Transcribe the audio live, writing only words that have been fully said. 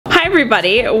Hi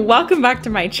everybody, welcome back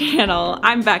to my channel.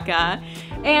 I'm Becca,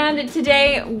 and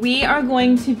today we are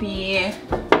going to be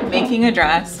making a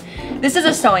dress. This is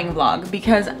a sewing vlog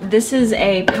because this is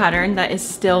a pattern that is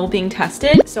still being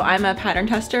tested. So I'm a pattern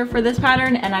tester for this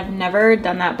pattern and I've never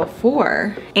done that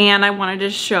before. And I wanted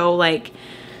to show I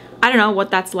don't know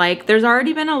what that's like. There's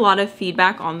already been a lot of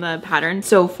feedback on the pattern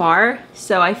so far.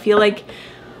 So I feel like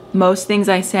most things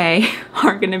I say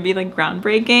are gonna be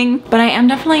groundbreaking, but I am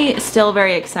definitely still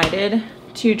very excited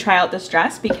to try out this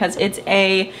dress because it's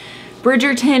a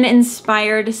Bridgerton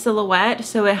inspired silhouette.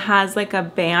 So it has a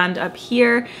band up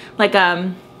here,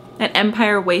 an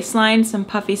empire waistline, some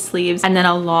puffy sleeves, and then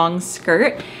a long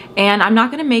skirt. And I'm not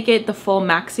gonna make it the full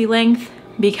maxi length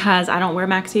because I don't wear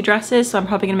maxi dresses, so I'm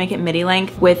probably gonna make it midi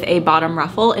length with a bottom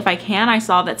ruffle if I can. I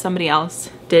saw that somebody else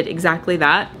did exactly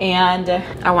that and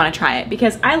I wanna try it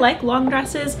because I like long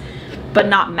dresses, but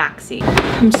not maxi.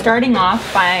 I'm starting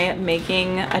off by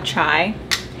making a chai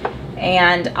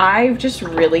and I just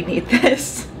really need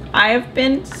this. I have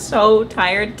been so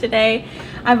tired today.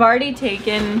 I've already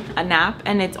taken a nap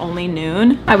and it's only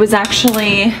noon. I was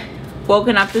actually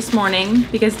woken up this morning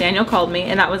because Daniel called me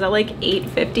and that was at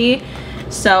 8:50.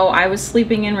 So I was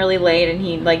sleeping in really late and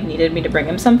he needed me to bring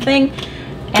him something.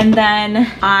 And then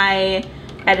I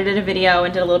edited a video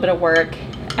and did a little bit of work.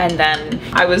 And then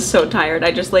I was so tired.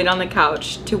 I just laid on the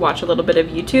couch to watch a little bit of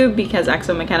YouTube because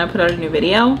Exo McKenna put out a new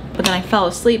video. But then I fell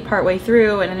asleep partway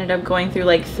through and ended up going through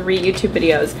 3 YouTube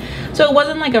videos. So it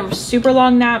wasn't a super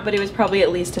long nap, but it was probably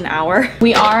at least an hour.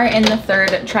 We are in the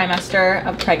 3rd trimester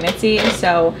of pregnancy,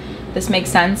 so this makes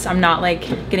sense. I'm not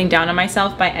getting down on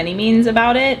myself by any means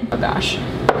about it. Oh gosh,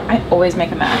 I always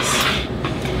make a mess.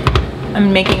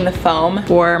 I'm making the foam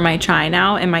for my chai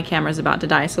now and my camera's about to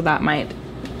die, so that might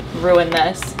ruin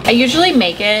this. I usually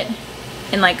make it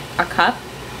in a cup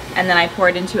and then I pour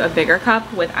it into a bigger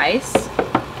cup with ice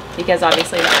because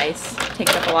obviously the ice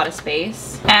takes up a lot of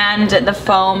space and the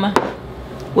foam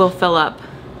will fill up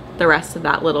the rest of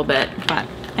that little bit. But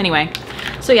anyway,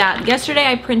 so yeah, yesterday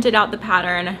I printed out the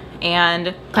pattern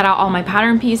and cut out all my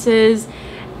pattern pieces,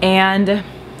 and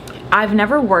I've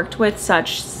never worked with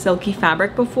such silky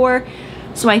fabric before,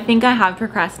 so I think I have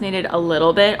procrastinated a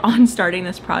little bit on starting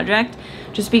this project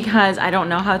just because I don't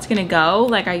know how it's gonna go.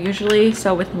 I usually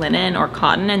sew with linen or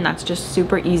cotton and that's just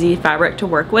super easy fabric to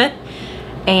work with,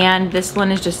 and this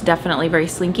one is just definitely very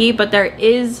slinky, but there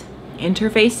is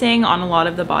interfacing on a lot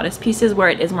of the bodice pieces where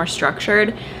it is more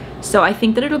structured. So I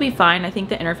think that it'll be fine. I think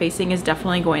the interfacing is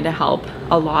definitely going to help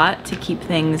a lot to keep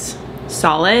things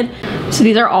solid. So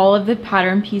these are all of the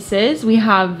pattern pieces. We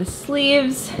have the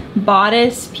sleeves,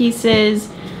 bodice pieces,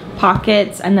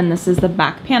 pockets, and then this is the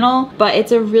back panel. But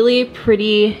it's a really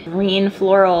pretty green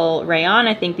floral rayon.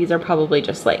 I think these are probably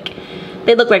just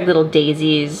they look like little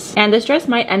daisies. And this dress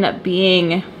might end up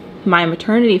being my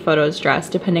maternity photos dress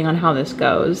depending on how this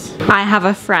goes. I have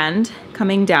a friend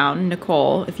coming down,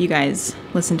 Nicole. If you guys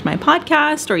listen to my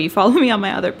podcast or you follow me on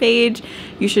my other page,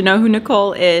 you should know who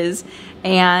Nicole is.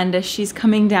 And she's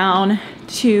coming down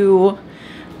to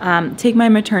take my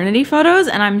maternity photos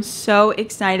and I'm so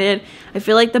excited. I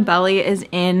feel like the belly is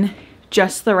in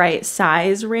just the right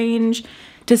size range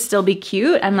to still be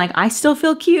cute, and I still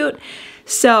feel cute.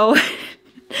 So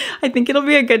I think it'll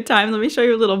be a good time. Let me show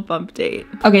you a little bump date.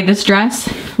 Okay, this dress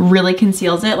really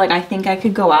conceals it. I think I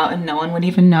could go out and no one would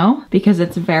even know because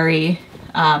it's very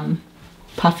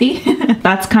puffy.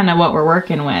 That's kind of what we're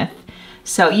working with.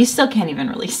 So you still can't even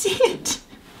really see it.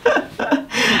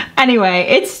 Anyway,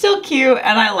 it's still cute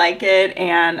and I like it,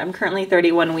 and I'm currently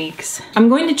 31 weeks. I'm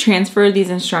going to transfer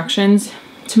these instructions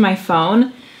to my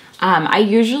phone. I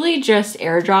usually just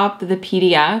airdrop the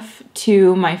PDF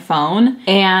to my phone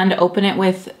and open it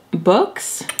with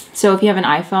Books. So if you have an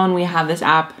iPhone, we have this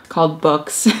app called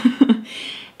Books.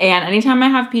 And anytime I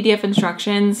have PDF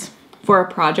instructions for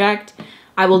a project,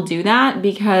 I will do that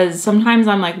because sometimes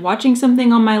I'm watching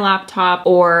something on my laptop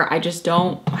or I just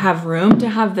don't have room to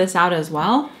have this out as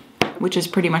well, which is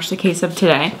pretty much the case of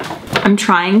today. I'm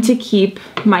trying to keep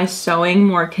my sewing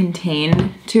more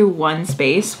contained to one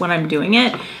space when I'm doing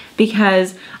it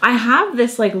because I have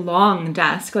this long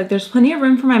desk. There's plenty of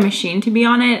room for my machine to be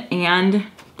on it and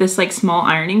this small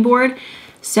ironing board.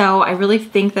 So I really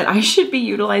think that I should be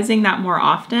utilizing that more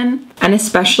often, and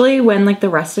especially when the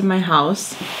rest of my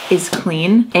house is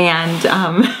clean and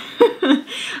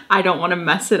I don't want to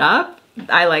mess it up.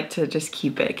 I like to just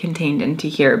keep it contained into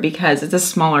here because it's a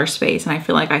smaller space and I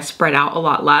feel like I spread out a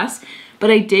lot less. But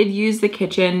I did use the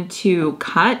kitchen to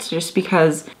cut just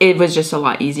because it was just a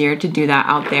lot easier to do that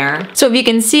out there. So if you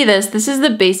can see this is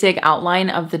the basic outline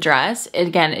of the dress.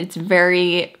 Again, it's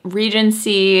very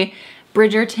Regency,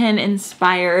 Bridgerton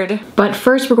inspired. But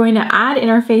first we're going to add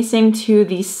interfacing to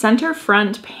the center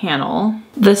front panel,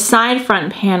 the side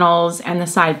front panels, and the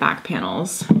side back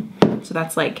panels. So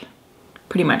that's like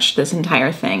pretty much this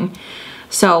entire thing.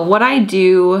 So what I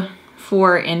do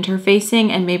for interfacing,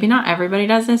 and maybe not everybody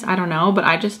does this, I don't know, but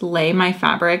I just lay my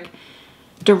fabric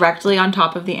directly on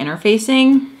top of the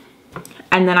interfacing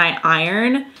and then I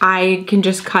iron. I can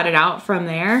just cut it out from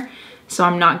there, so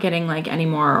I'm not getting like any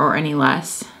more or any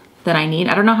less than I need.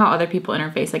 I don't know how other people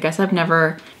interface. I guess I've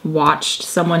never watched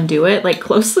someone do it like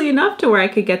closely enough to where I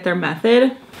could get their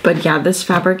method. But yeah, this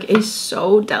fabric is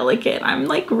so delicate. I'm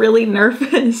like really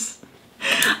nervous.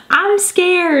 I'm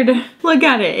scared. Look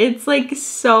at it. It's like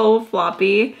so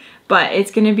floppy, but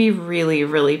it's gonna be really,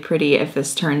 really pretty if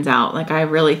this turns out. Like I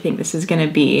really think this is gonna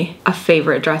be a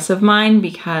favorite dress of mine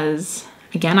because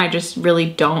again, I just really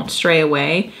don't stray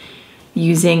away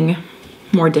using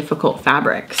more difficult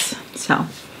fabrics. So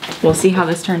we'll see how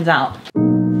this turns out.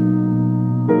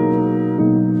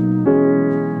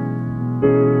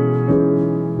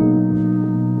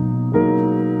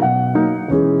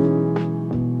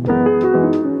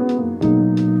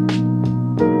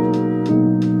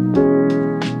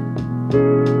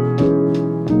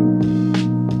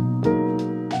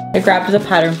 I grabbed the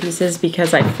pattern pieces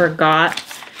because I forgot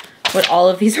what all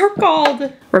of these are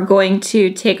called. We're going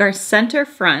to take our center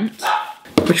front,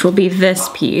 which will be this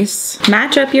piece.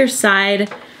 Match up your side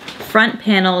front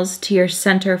panels to your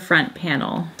center front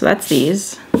panel. So that's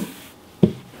these.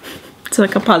 It's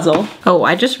like a puzzle. Oh,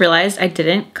 I just realized I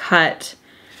didn't cut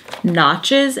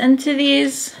notches into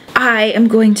these. I am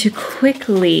going to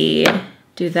quickly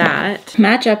do that.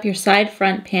 Match up your side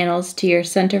front panels to your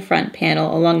center front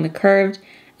panel along the curved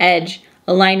edge,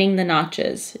 aligning the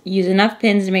notches. Use enough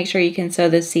pins to make sure you can sew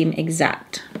the seam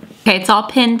exact. Okay, it's all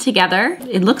pinned together.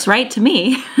 It looks right to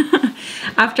me.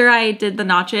 After I did the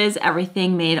notches,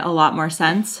 everything made a lot more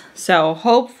sense. So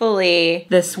hopefully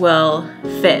this will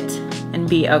fit and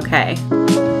be okay.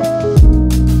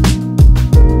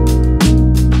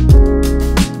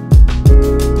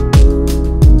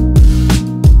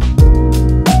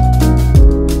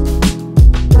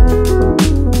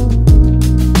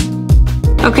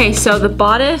 Okay, so the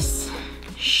bodice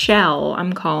shell,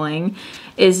 I'm calling,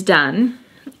 is done.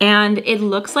 And it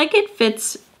looks like it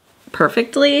fits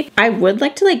perfectly. I would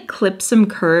like to like clip some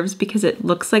curves because it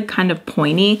looks like kind of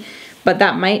pointy, but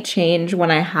that might change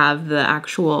when I have the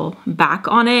actual back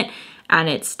on it and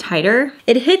it's tighter.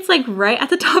 It hits like right at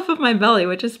the top of my belly,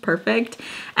 which is perfect.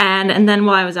 And then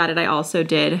while I was at it, I also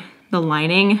did the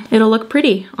lining. It'll look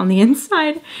pretty on the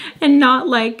inside and not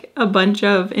like a bunch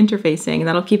of interfacing.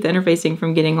 That'll keep the interfacing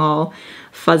from getting all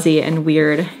fuzzy and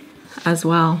weird as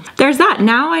well. There's that.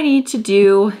 Now I need to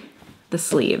do the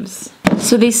sleeves.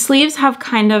 So these sleeves have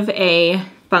kind of a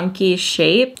funky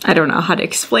shape. I don't know how to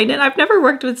explain it. I've never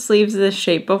worked with sleeves this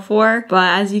shape before,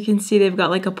 but as you can see, they've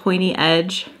got like a pointy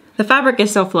edge. The fabric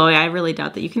is so flowy, I really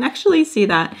doubt that you can actually see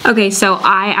that. Okay, so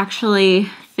I actually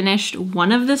finished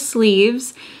one of the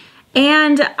sleeves.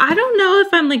 And I don't know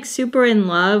if I'm like super in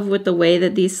love with the way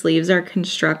that these sleeves are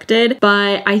constructed,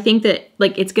 but I think that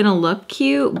like it's gonna look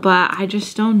cute, but I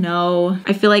just don't know.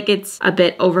 I feel like it's a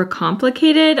bit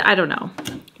overcomplicated. I don't know.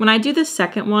 When I do the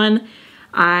second one,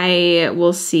 I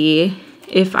will see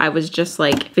if I was just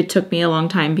like, if it took me a long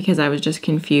time because I was just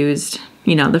confused.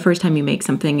 You know, the first time you make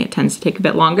something, it tends to take a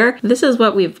bit longer. This is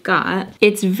what we've got.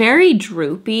 It's very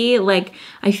droopy. Like,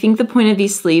 I think the point of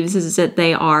these sleeves is that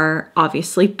they are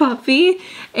obviously puffy.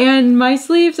 And my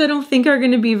sleeves, I don't think are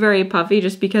gonna be very puffy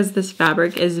just because this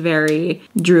fabric is very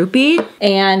droopy.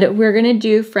 And we're gonna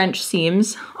do French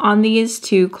seams on these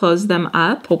to close them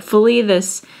up. Hopefully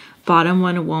this bottom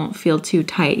one won't feel too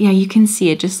tight. Yeah, you can see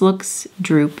it just looks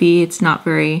droopy. It's not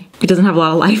very, it doesn't have a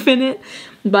lot of life in it.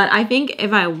 But I think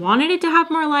if I wanted it to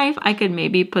have more life, I could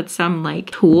maybe put some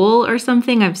like tulle or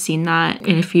something. I've seen that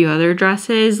in a few other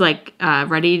dresses, like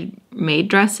ready-made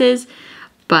dresses,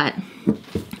 but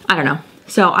I don't know.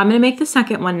 So I'm gonna make the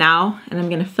second one now and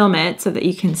I'm gonna film it so that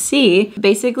you can see.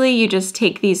 Basically, you just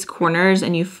take these corners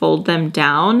and you fold them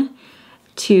down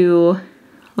to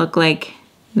look like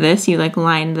this. You like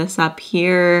line this up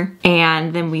here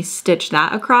and then we stitch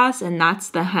that across, and that's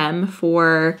the hem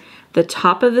for the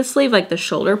top of the sleeve, like the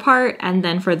shoulder part. And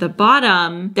then for the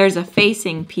bottom, there's a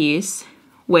facing piece,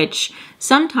 which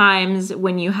sometimes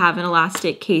when you have an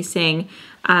elastic casing,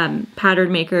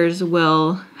 pattern makers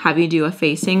will have you do a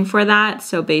facing for that.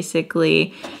 So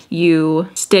basically you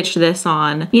stitch this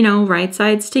on, you know, right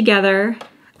sides together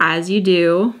as you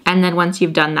do. And then once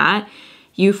you've done that,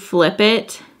 you flip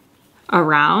it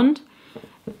around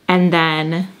and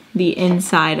then the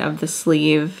inside of the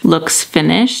sleeve looks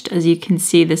finished. As you can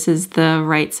see, this is the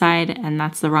right side and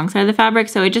that's the wrong side of the fabric.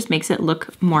 So it just makes it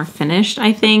look more finished,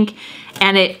 I think.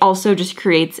 And it also just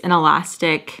creates an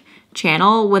elastic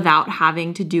channel without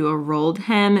having to do a rolled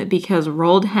hem, because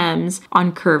rolled hems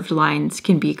on curved lines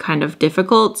can be kind of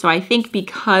difficult. So I think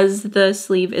because the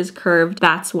sleeve is curved,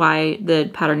 that's why the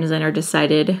pattern designer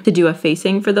decided to do a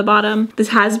facing for the bottom. This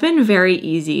has been very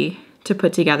easy to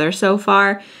put together so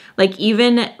far. Like,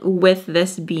 even with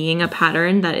this being a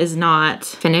pattern that is not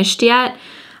finished yet,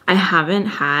 I haven't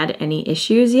had any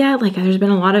issues yet. Like, there's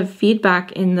been a lot of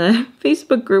feedback in the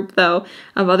Facebook group though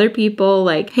of other people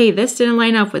like, hey, this didn't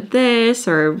line up with this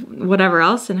or whatever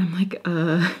else. And I'm like,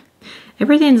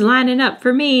 everything's lining up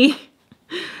for me.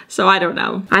 So I don't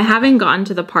know. I haven't gotten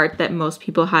to the part that most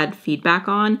people had feedback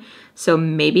on. So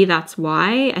maybe that's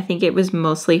why. I think it was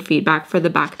mostly feedback for the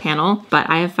back panel, but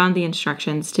I have found the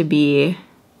instructions to be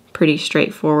pretty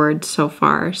straightforward so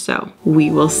far. So we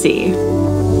will see.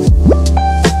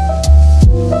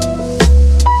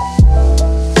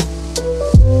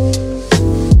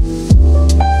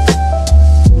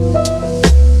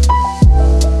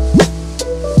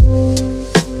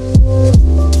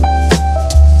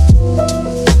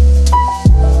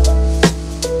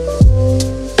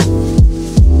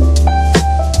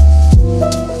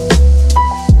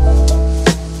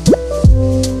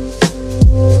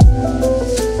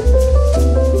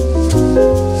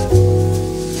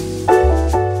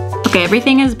 Okay,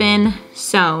 everything has been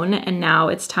sewn and now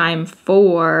it's time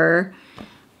for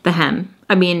the hem.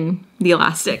 I mean, the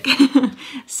elastic.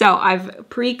 So I've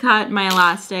pre-cut my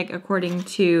elastic according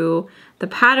to the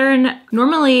pattern.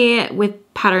 Normally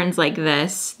with patterns like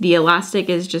this, the elastic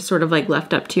is just sort of like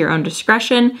left up to your own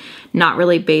discretion, not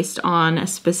really based on a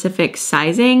specific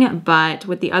sizing, but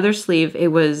with the other sleeve, it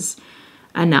was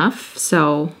enough.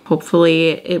 So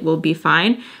hopefully it will be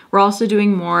fine. We're also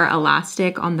doing more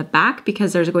elastic on the back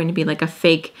because there's going to be like a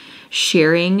fake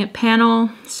shearing panel.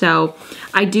 So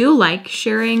I do like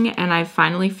shearing and I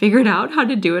finally figured out how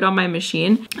to do it on my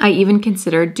machine. I even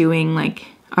considered doing like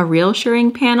a real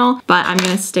shearing panel, but I'm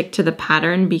gonna stick to the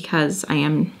pattern because I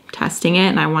am testing it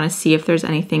and I wanna see if there's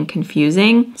anything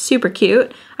confusing. Super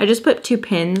cute. I just put 2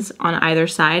 pins on either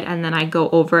side and then I go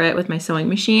over it with my sewing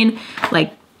machine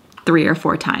like 3 or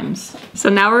 4 times. So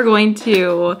now we're going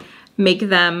to make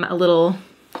them a little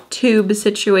tube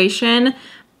situation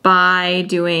by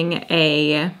doing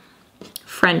a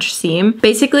French seam.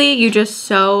 Basically, you just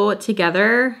sew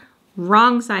together,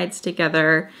 wrong sides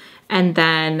together, and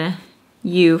then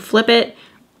you flip it,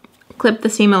 clip the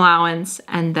seam allowance,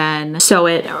 and then sew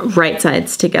it right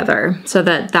sides together so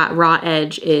that that raw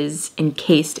edge is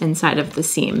encased inside of the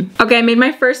seam. Okay, I made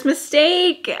my first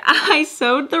mistake. I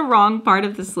sewed the wrong part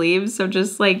of the sleeve, so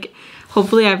just like,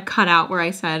 hopefully I've cut out where I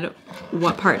said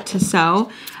what part to sew.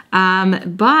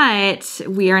 But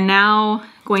we are now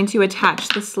going to attach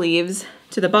the sleeves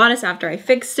to the bodice after I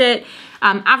fixed it.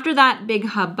 After that big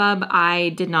hubbub,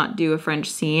 I did not do a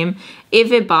French seam.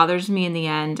 If it bothers me in the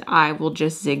end, I will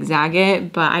just zigzag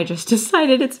it, but I just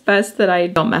decided it's best that I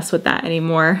don't mess with that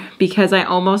anymore because I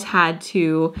almost had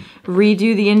to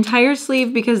redo the entire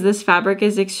sleeve because this fabric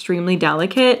is extremely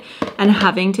delicate and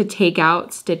having to take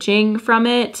out stitching from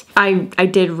it. I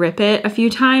did rip it a few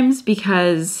times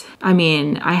because, I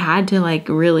mean, I had to like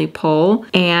really pull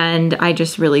and I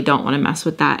just really don't want to mess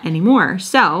with that anymore.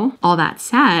 So all that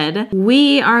said,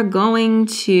 we are going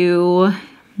to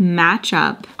match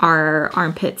up our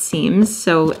armpit seams.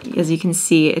 So as you can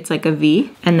see, it's like a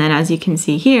V. And then as you can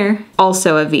see here,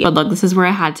 also a V. But look, this is where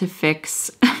I had to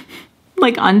fix,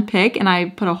 like unpick, and I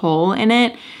put a hole in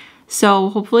it. So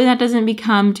hopefully that doesn't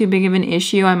become too big of an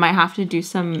issue. I might have to do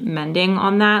some mending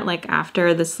on that, like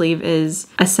after the sleeve is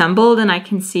assembled and I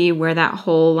can see where that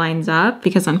hole lines up,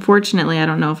 because unfortunately, I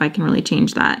don't know if I can really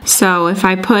change that. So if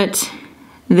I put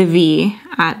the V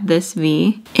at this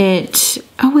V,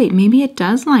 oh wait, maybe it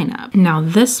does line up. Now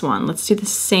this one, let's do the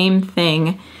same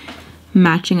thing,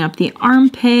 matching up the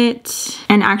armpit.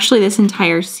 And actually this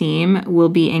entire seam will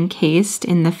be encased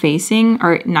in the facing,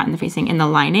 or not in the facing, in the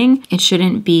lining. It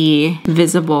shouldn't be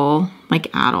visible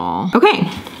like at all. Okay,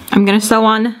 I'm gonna sew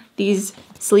on these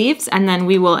sleeves and then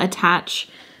we will attach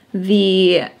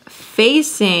the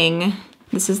facing.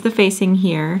 This is the facing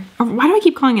here. Or why do I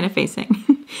keep calling it a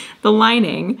facing? The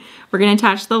lining. We're gonna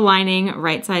attach the lining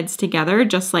right sides together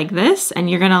just like this, and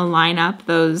you're gonna line up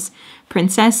those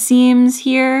princess seams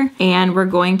here, and we're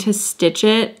going to stitch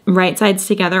it right sides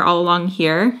together all along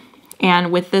here.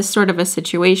 And with this sort of a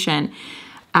situation,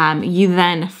 you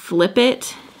then flip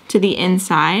it to the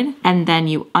inside, and then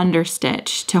you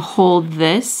understitch to hold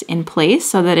this in place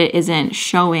so that it isn't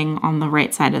showing on the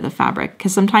right side of the fabric,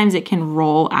 because sometimes it can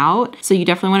roll out. So you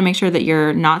definitely want to make sure that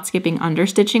you're not skipping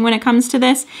understitching when it comes to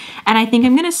this. And I think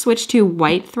I'm going to switch to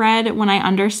white thread when I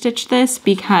understitch this,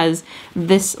 because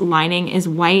this lining is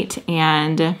white,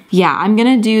 and yeah, I'm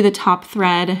going to do the top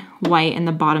thread white and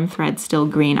the bottom thread still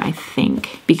green, I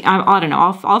think. I don't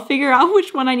know, I'll figure out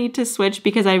which one I need to switch,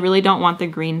 because I really don't want the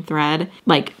green thread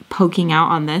like poking out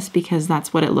on this, because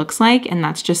that's what it looks like, and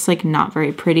that's just like not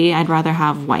very pretty. I'd rather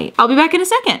have white. I'll be back in a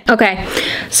second. Okay,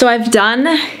 so I've done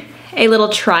a little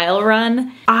trial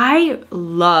run. I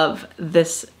love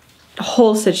this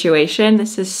whole situation.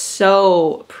 This is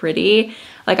so pretty.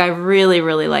 Like, I really,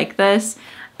 really like this.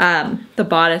 The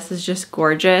bodice is just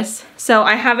gorgeous. So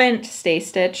I haven't stay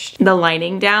stitched the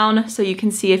lining down, so you can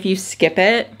see if you skip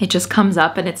it, it just comes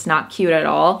up and it's not cute at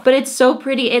all. But it's so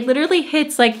pretty. It literally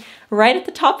hits like right at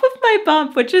the top of my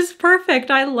bump, which is perfect.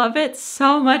 I love it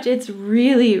so much. It's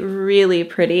really, really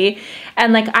pretty.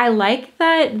 And like, I like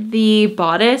that the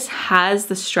bodice has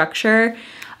the structure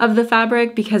of the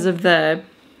fabric because of the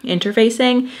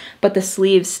interfacing, but the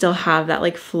sleeves still have that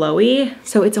like flowy.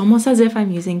 So it's almost as if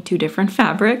I'm using two different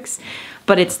fabrics,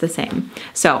 but it's the same.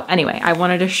 So anyway, I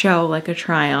wanted to show like a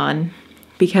try on,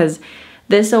 because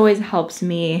this always helps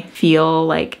me feel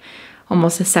like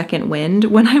almost a second wind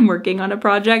when I'm working on a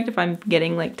project. If I'm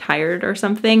getting like tired or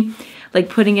something, like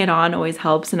putting it on always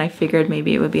helps. And I figured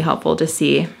maybe it would be helpful to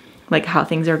see like how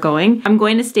things are going. I'm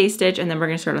going to stay stitch and then we're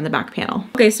gonna start on the back panel.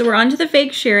 Okay, so we're on to the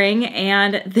fake shearing,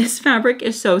 and this fabric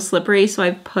is so slippery, so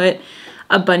I put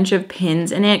a bunch of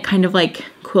pins in it, kind of like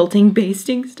quilting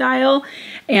basting style.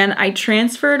 And I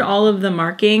transferred all of the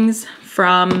markings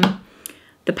from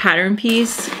the pattern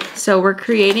piece. So we're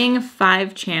creating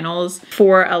 5 channels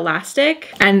for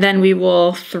elastic, and then we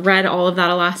will thread all of that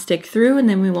elastic through, and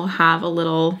then we will have a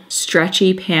little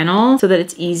stretchy panel so that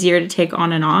it's easier to take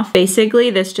on and off. Basically,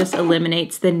 this just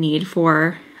eliminates the need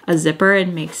for a zipper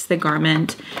and makes the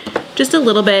garment just a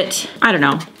little bit, I don't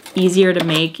know, easier to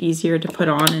make, easier to put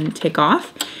on and take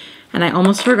off. And I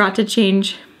almost forgot to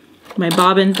change my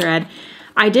bobbin thread.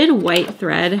 I did white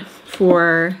thread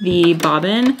for the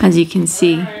bobbin. As you can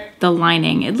see, the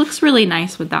lining, it looks really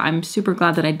nice with that. I'm super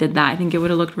glad that I did that. I think it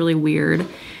would have looked really weird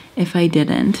if I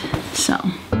didn't, so.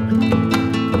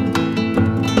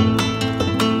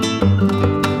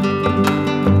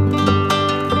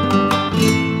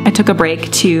 I took a break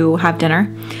to have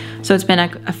dinner, so it's been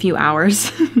a few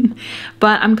hours,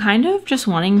 but I'm kind of just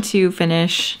wanting to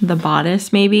finish the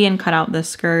bodice maybe and cut out the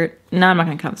skirt. No, I'm not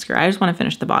gonna cut out the skirt. I just wanna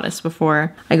finish the bodice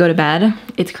before I go to bed.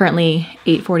 It's currently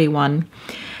 8:41,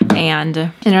 and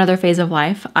in another phase of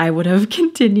life, I would have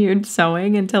continued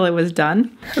sewing until it was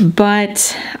done.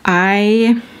 But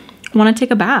I wanna take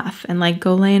a bath and like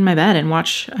go lay in my bed and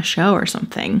watch a show or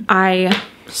something. I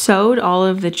sewed all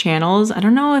of the channels. I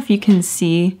don't know if you can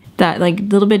see that like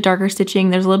little bit darker stitching.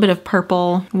 There's a little bit of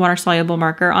purple water soluble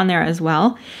marker on there as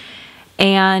well.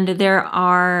 And there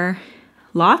are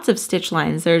lots of stitch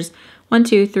lines. There's 1,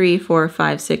 2, 3, 4,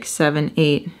 5, 6, 7,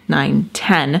 8, 9,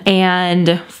 10,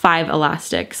 and 5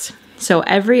 elastics. So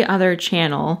every other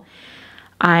channel,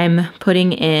 I'm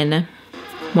putting in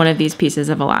one of these pieces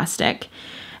of elastic.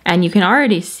 And you can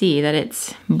already see that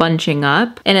it's bunching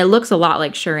up, and it looks a lot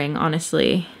like shirring,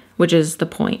 honestly, which is the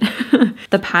point.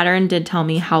 The pattern did tell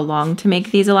me how long to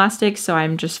make these elastics, so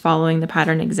I'm just following the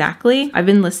pattern exactly. I've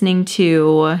been listening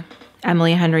to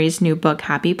Emily Henry's new book,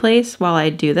 Happy Place, while I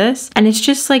do this, and it's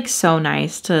just like so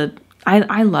nice to,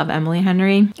 I love Emily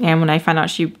Henry, and when I found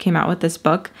out she came out with this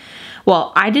book,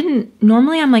 well,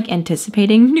 normally I'm like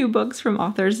anticipating new books from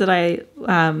authors that I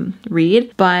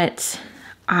read, but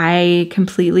I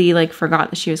completely like forgot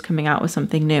that she was coming out with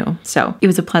something new. So it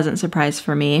was a pleasant surprise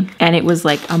for me. And it was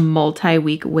like a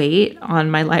multi-week wait on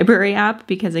my library app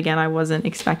because again, I wasn't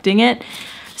expecting it.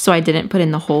 So I didn't put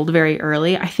in the hold very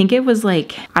early. I think it was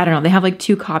like, I don't know, they have like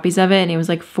 2 copies of it and it was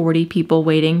like 40 people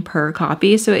waiting per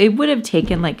copy. So it would have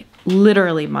taken like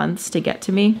literally months to get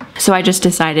to me. So I just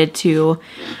decided to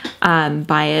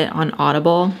buy it on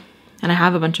Audible. And I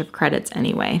have a bunch of credits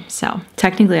anyway. So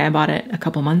technically I bought it a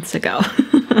couple months ago.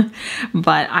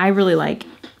 But I really like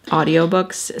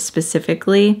audiobooks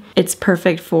specifically. It's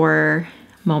perfect for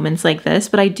moments like this,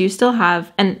 but I do still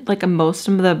have, and like most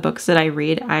of the books that I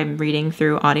read, I'm reading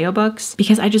through audiobooks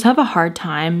because I just have a hard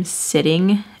time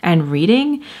sitting and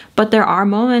reading. But there are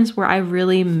moments where I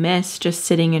really miss just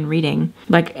sitting and reading,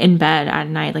 like in bed at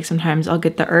night. Like sometimes I'll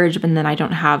get the urge, but then I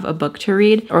don't have a book to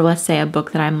read, or let's say a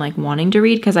book that I'm like wanting to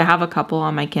read, because I have a couple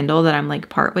on my Kindle that I'm like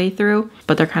partway through,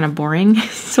 but they're kind of boring.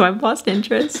 So I've lost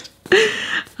interest.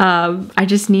 I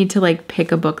just need to like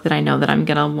pick a book that I know that I'm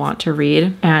gonna want to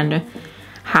read and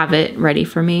have it ready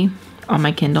for me on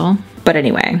my Kindle. But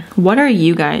anyway, what are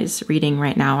you guys reading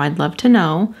right now? I'd love to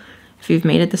know. If you've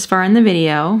made it this far in the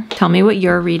video, tell me what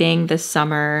you're reading this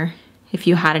summer. If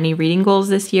you had any reading goals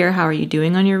this year, how are you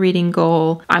doing on your reading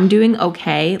goal? I'm doing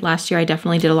okay. Last year I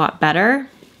definitely did a lot better,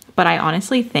 but I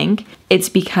honestly think it's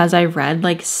because I read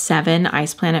like 7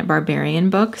 Ice Planet Barbarian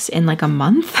books in like a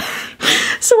month.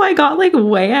 So I got like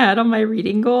way ahead on my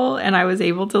reading goal and I was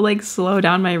able to like slow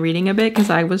down my reading a bit because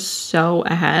I was so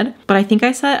ahead. But I think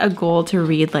I set a goal to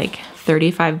read like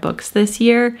 35 books this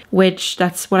year, which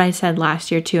that's what I said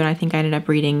last year too. And I think I ended up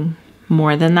reading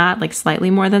more than that, like slightly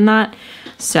more than that.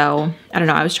 So I don't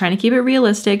know, I was trying to keep it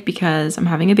realistic because I'm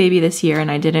having a baby this year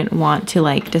and I didn't want to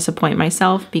like disappoint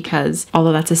myself, because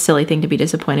although that's a silly thing to be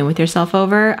disappointed with yourself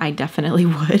over, I definitely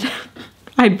would.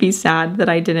 I'd be sad that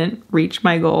I didn't reach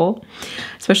my goal,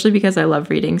 especially because I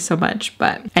love reading so much.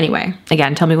 But anyway,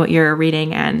 again, tell me what you're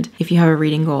reading, and if you have a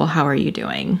reading goal, how are you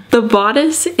doing? The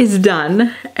bodice is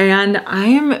done and I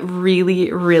am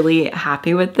really, really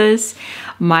happy with this.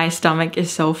 My stomach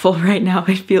is so full right now,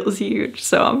 it feels huge.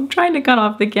 So I'm trying to cut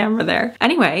off the camera there.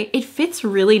 Anyway, it fits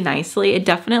really nicely. It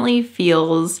definitely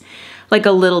feels like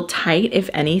a little tight, if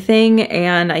anything.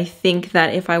 And I think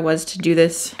that if I was to do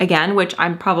this again, which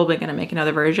I'm probably gonna make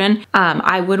another version,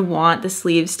 I would want the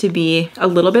sleeves to be a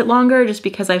little bit longer, just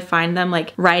because I find them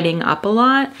like riding up a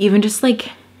lot. Even just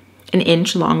like an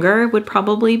inch longer would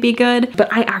probably be good. But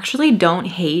I actually don't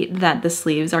hate that the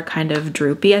sleeves are kind of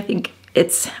droopy. I think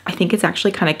it's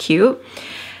actually kind of cute.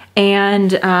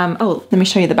 And oh, let me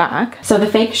show you the back. So the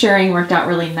fake shirring worked out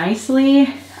really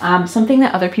nicely. Something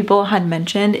that other people had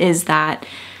mentioned is that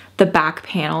the back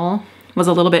panel was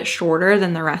a little bit shorter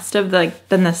than the rest of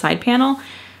the side panel.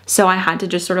 So I had to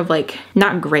just sort of like,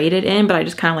 not grade it in, but I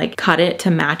just kind of like cut it to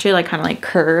match it. I kind of like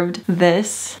curved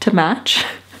this to match.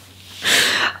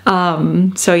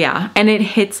 So yeah, and it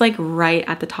hits like right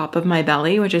at the top of my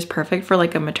belly, which is perfect for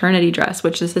like a maternity dress,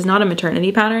 which this is not a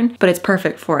maternity pattern, but it's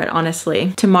perfect for it,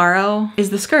 honestly. Tomorrow is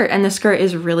the skirt, and the skirt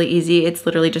is really easy. It's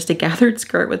literally just a gathered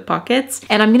skirt with pockets.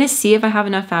 And I'm gonna see if I have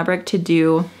enough fabric to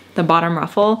do the bottom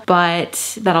ruffle,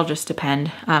 but that'll just depend.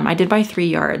 I did buy 3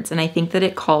 yards and I think that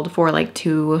it called for like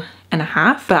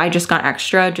 2.5, but I just got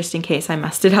extra just in case I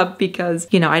messed it up, because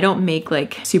you know, I don't make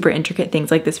like super intricate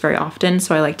things like this very often.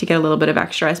 So I like to get a little bit of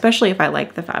extra, especially if I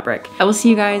like the fabric. I will see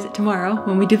you guys tomorrow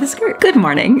when we do the skirt. Good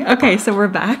morning. Okay, so we're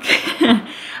back.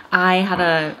 I had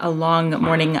a long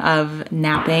morning of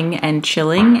napping and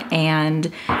chilling, and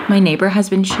my neighbor has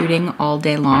been shooting all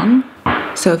day long.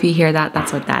 So if you hear that,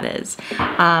 that's what that is.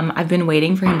 I've been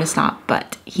waiting for him to stop,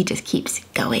 but he just keeps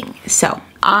going. So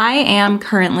I am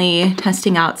currently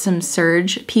testing out some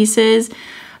serge pieces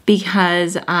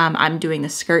because I'm doing the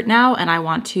skirt now, and I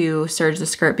want to serge the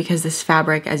skirt because this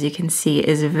fabric, as you can see,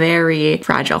 is very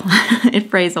fragile. It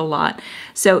frays a lot.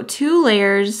 So 2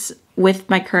 layers with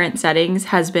my current settings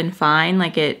has been fine.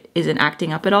 Like, it isn't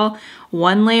acting up at all.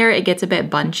 1 layer, it gets a bit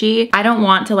bunchy. I don't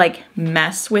want to like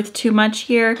mess with too much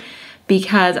here,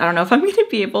 because I don't know if I'm gonna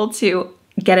be able to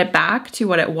get it back to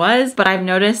what it was, but I've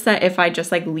noticed that if I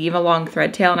just like leave a long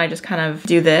thread tail and I just kind of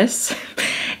do this,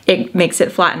 it makes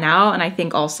it flatten out. And I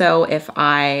think also if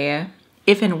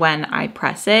and when I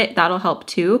press it, that'll help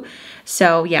too.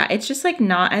 So yeah, it's just like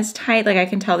not as tight. Like I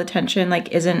can tell the tension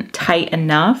like isn't tight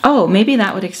enough. Oh, maybe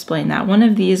that would explain that. One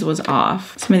of these was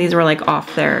off. Some of these were like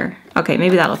off there. Okay,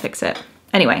 maybe that'll fix it.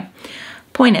 Anyway,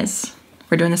 point is,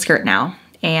 we're doing the skirt now,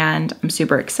 and I'm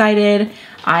super excited.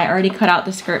 I already cut out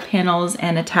the skirt panels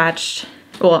and attached,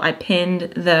 well, I pinned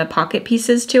the pocket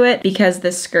pieces to it because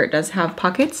this skirt does have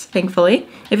pockets, thankfully.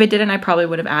 If it didn't, I probably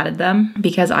would have added them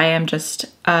because I am just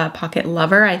a pocket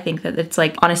lover. I think that it's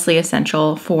like honestly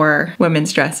essential for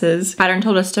women's dresses. Pattern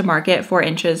told us to mark it 4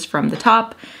 inches from the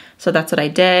top. So that's what I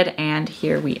did, and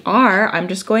here we are. I'm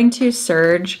just going to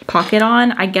serge pocket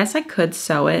on. I guess I could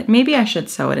sew it. Maybe I should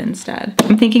sew it instead.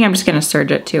 I'm thinking I'm just gonna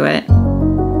serge it to it.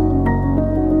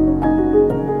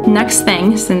 Next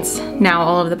thing, since now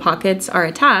all of the pockets are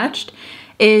attached,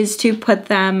 is to put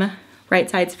them right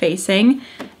sides facing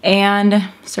and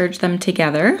serge them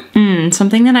together.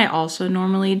 Something that I also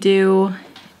normally do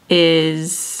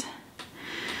is,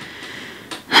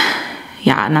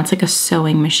 yeah, and that's like a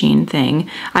sewing machine thing.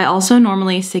 I also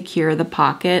normally secure the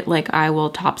pocket, like I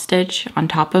will top stitch on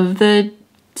top of the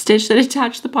stitch that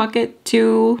attached the pocket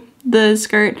to the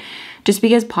skirt, just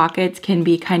because pockets can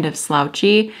be kind of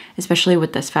slouchy, especially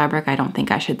with this fabric. I don't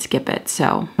think I should skip it,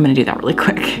 so I'm gonna do that really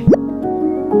quick.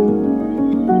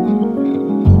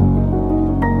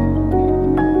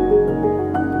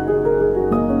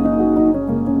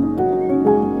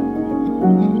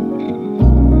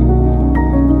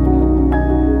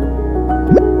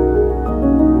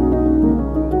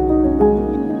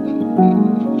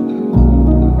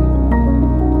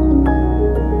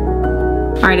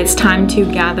 It's time to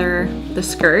gather the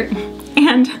skirt,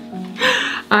 and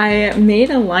I made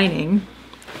a lining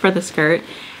for the skirt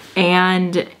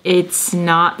and it's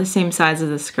not the same size as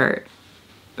the skirt.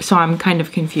 So I'm kind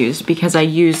of confused because I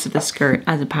used the skirt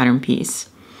as a pattern piece.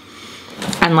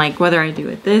 And like whether I do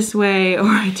it this way or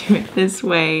I do it this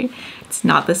way, it's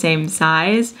not the same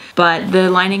size. But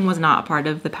the lining was not a part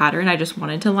of the pattern. I just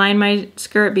wanted to line my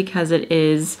skirt because it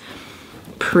is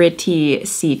pretty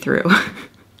see-through.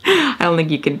 I don't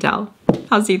think you can tell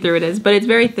how see-through it is, but it's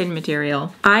very thin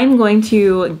material. I'm going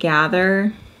to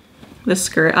gather the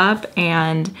skirt up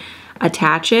and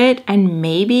attach it, and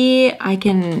maybe I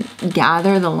can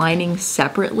gather the lining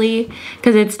separately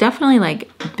because it's definitely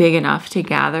like big enough to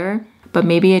gather, but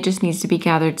maybe it just needs to be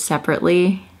gathered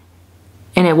separately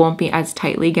and it won't be as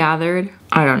tightly gathered.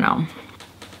 I don't know.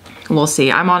 We'll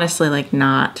see. I'm honestly like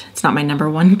it's not my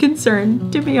 #1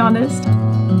 concern, to be honest.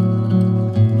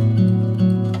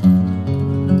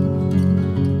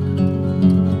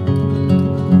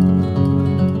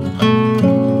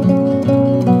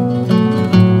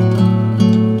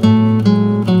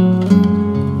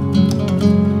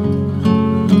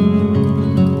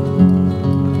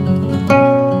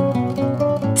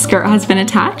 Skirt has been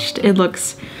attached. It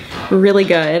looks really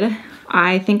good.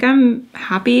 I think I'm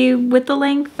happy with the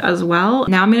length as well.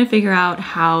 Now I'm gonna figure out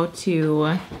how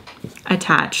to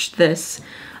attach this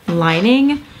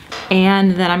lining,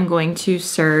 and then I'm going to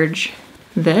serge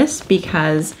this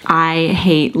because I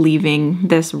hate leaving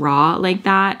this raw like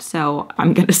that. So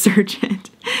I'm gonna serge it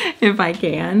if I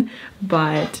can.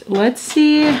 But let's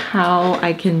see how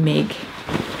I can make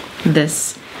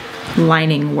this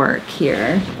lining work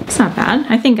here. It's not bad.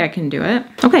 I think I can do it.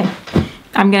 Okay,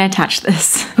 I'm gonna attach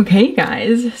this. Okay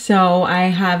guys, so I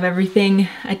have everything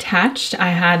attached. I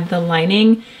had the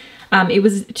lining. It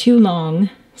was too long,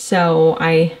 so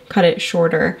I cut it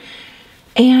shorter.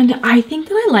 And I think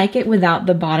that I like it without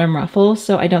the bottom ruffle,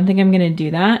 so I don't think I'm gonna do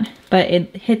that. But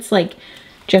it hits like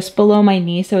just below my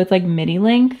knee, so it's like midi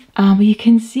length. But you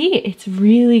can see it's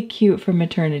really cute for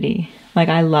maternity. Like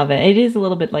I love it. It is a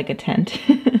little bit like a tent.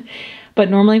 But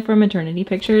normally for maternity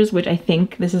pictures, which I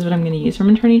think this is what I'm gonna use for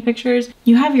maternity pictures,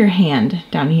 you have your hand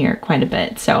down here quite a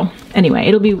bit. So anyway,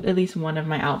 it'll be at least one of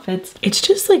my outfits. It's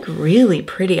just like really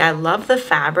pretty. I love the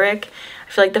fabric.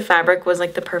 I feel like the fabric was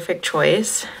like the perfect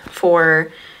choice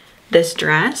for this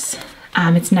dress.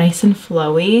 It's nice and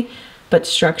flowy, but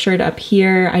structured up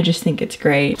here. I just think it's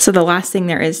great. So the last thing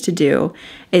there is to do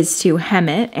is to hem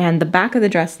it, and the back of the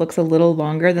dress looks a little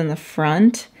longer than the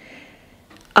front.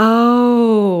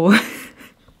 Oh,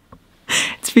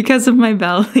 it's because of my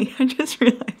belly. I just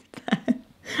realized that.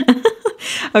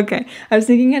 Okay, I was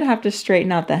thinking I'd have to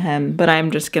straighten out the hem, but I'm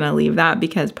just gonna leave that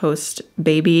because post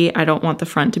baby, I don't want the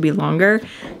front to be longer.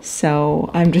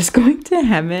 So I'm just going to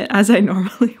hem it as I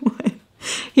normally would.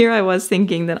 Here I was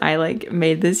thinking that I like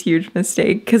made this huge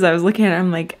mistake because I was looking at it,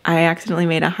 I'm like, I accidentally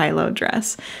made a high-low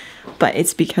dress, but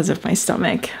it's because of my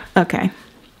stomach. Okay,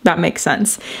 that makes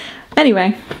sense.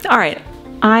 Anyway, all right.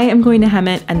 I am going to hem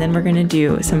it and then we're gonna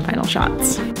do some final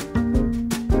shots.